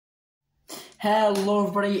Hello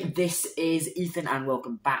everybody, this is Ethan and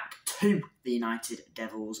welcome back to the United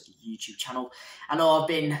Devils YouTube channel. I know I've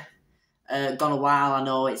been gone a while, I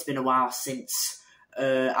know it's been a while since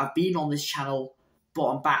I've been on this channel, but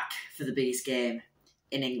I'm back for the biggest game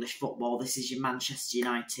in English football. This is your Manchester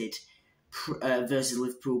United versus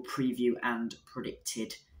Liverpool preview and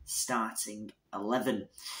predicted starting 11.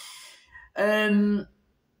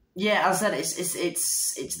 Yeah, as I said,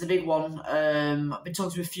 it's the big one. I've been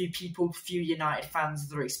talking to a few people, a few United fans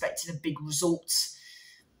that are expecting a big result.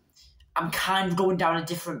 I'm kind of going down a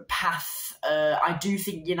different path. I do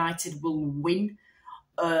think United will win,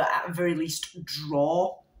 at the very least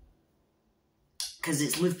draw, because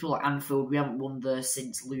it's Liverpool at Anfield. We haven't won there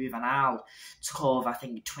since Louis van Gaal took over, I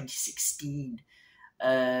think, 2016.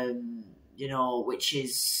 Which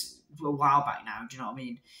is a while back now. Do you know what I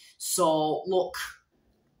mean? So look,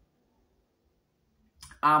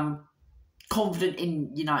 I'm confident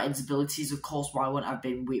in United's abilities. Of course, why wouldn't I have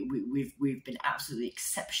been? We've been absolutely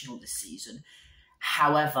exceptional this season.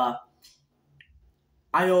 However,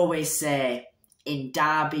 I always say in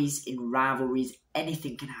derbies, in rivalries,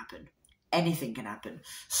 anything can happen. Anything can happen.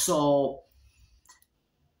 So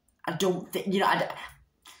I don't think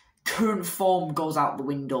current form goes out the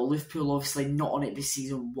window. Liverpool obviously not on it this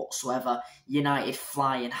season whatsoever. United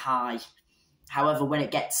flying high. However, when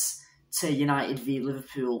it gets to United v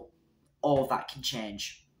Liverpool, all that can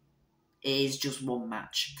change. It is just one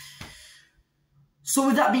match. So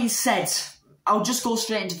with that being said, I'll just go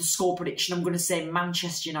straight into the score prediction. I'm going to say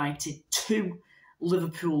Manchester United 2,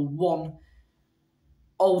 Liverpool 1.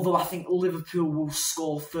 Although I think Liverpool will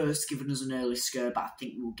score first, giving us an early scare, but I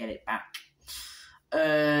think we'll get it back.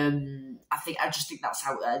 I just think that's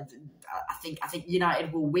how. I think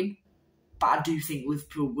United will win, but I do think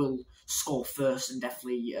Liverpool will score first and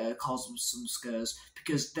definitely cause them some scares,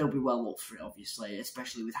 because they'll be well up for it, obviously,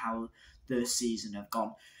 especially with how the season have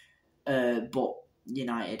gone. But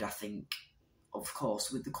United, I think, of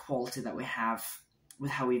course, with the quality that we have,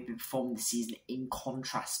 with how we've been performing this season, in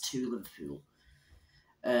contrast to Liverpool,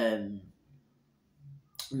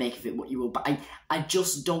 make of it what you will. But I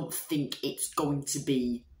just don't think it's going to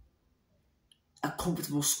be a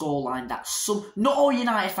comfortable scoreline that not all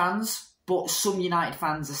United fans, but some United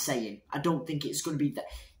fans are saying. I don't think it's going to be that.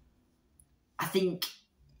 I think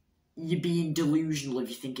you're being delusional if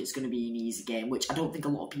you think it's going to be an easy game, which I don't think a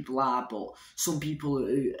lot of people are, but some people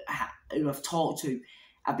who I've talked to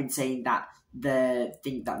have been saying that they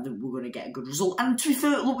think that we're going to get a good result. And to be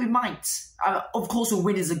fair, look, we might. Of course, a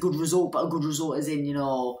win is a good result, but a good result is in,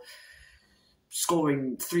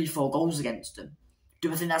 scoring 3-4 goals against them.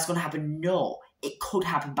 Do I think that's going to happen? No. It could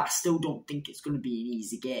happen, but I still don't think it's going to be an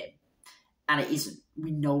easy game. And it isn't.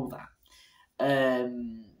 We know that.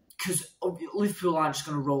 Because Liverpool aren't just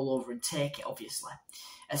going to roll over and take it, obviously.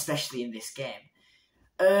 Especially in this game.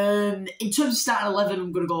 In terms of starting 11,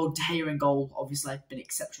 I'm going to go De Gea in goal. Obviously, been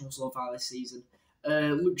exceptional so far this season.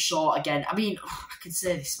 Luke Shaw, again. I mean, I can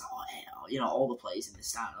say this about all the players in the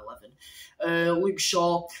starting 11. Luke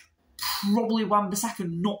Shaw, probably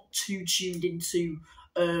Wan-Bissaka, not too tuned into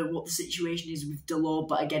what the situation is with Delors,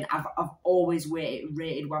 but again, I've always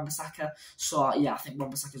rated Wan-Bissaka, so yeah, I think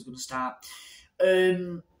Wan-Bissaka's going to start.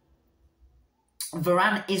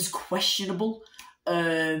 Varane is questionable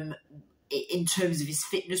in terms of his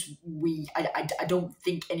fitness. I don't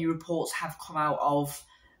think any reports have come out of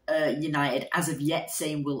United as of yet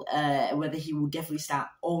saying whether he will definitely start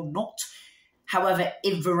or not. However,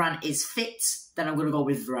 if Varane is fit, then I'm going to go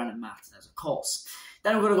with Varane and Martinez, of course.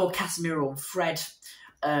 Then I'm going to go Casemiro and Fred,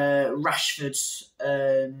 Rashford,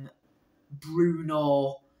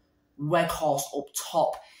 Bruno, Weghorst up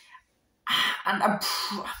top. And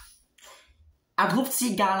I'd love to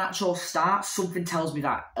see Garnacho start. Something tells me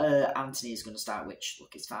that Anthony is going to start, which,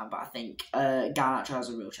 look, it's fine, but I think Garnacho has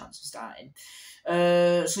a real chance of starting.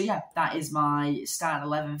 So yeah, that is my starting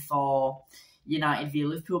 11 for United v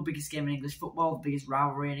Liverpool. Biggest game in English football, the biggest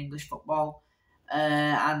rivalry in English football.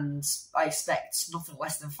 And I expect nothing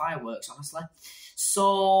less than fireworks, honestly.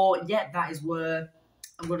 So yeah, that is where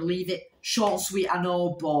I'm going to leave it. Short and sweet, I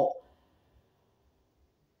know, but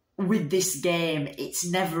with this game, it's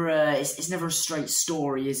never a straight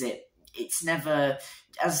story, is it? It's never,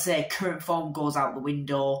 as I say, current form goes out the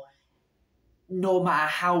window. No matter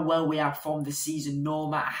how well we have performed this season, no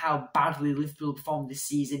matter how badly Liverpool performed this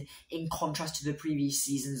season, in contrast to the previous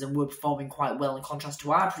seasons, and we're performing quite well in contrast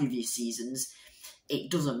to our previous seasons, it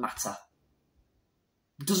doesn't matter.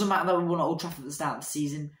 It doesn't matter that we won at Old Trafford at the start of the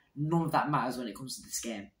season. None of that matters when it comes to this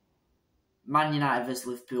game. Man United versus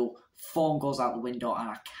Liverpool, form goes out the window, and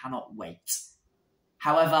I cannot wait.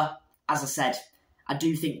 However, as I said, I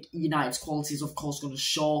do think United's quality is, of course, going to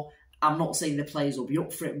show. I'm not saying the players will be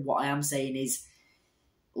up for it. What I am saying is,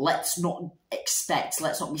 let's not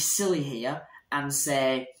be silly here and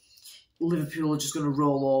say Liverpool are just going to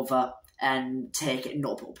roll over and take it and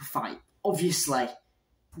not put up a fight. Obviously,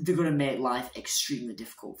 they're going to make life extremely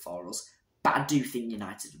difficult for us, but I do think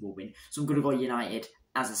United will win. So I'm going to go United,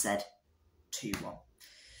 as I said, 2-1.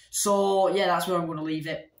 So, yeah, that's where I'm going to leave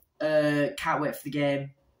it. Can't wait for the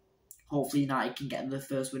game. Hopefully United can get their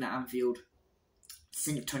first win at Anfield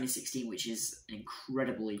since 2016, which is an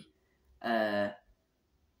incredibly bad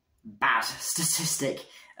statistic.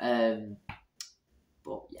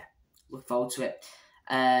 But yeah, look forward to it.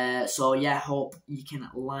 So yeah, hope you can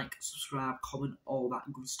like, subscribe, comment, all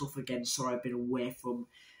that good stuff. Again, sorry I've been away from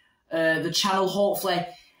the channel. Hopefully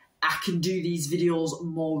I can do these videos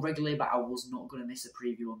more regularly, but I was not going to miss a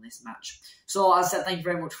preview on this match. So as I said, thank you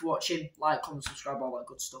very much for watching. Like, comment, subscribe, all that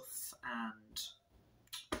good stuff,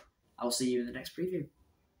 and I'll see you in the next preview.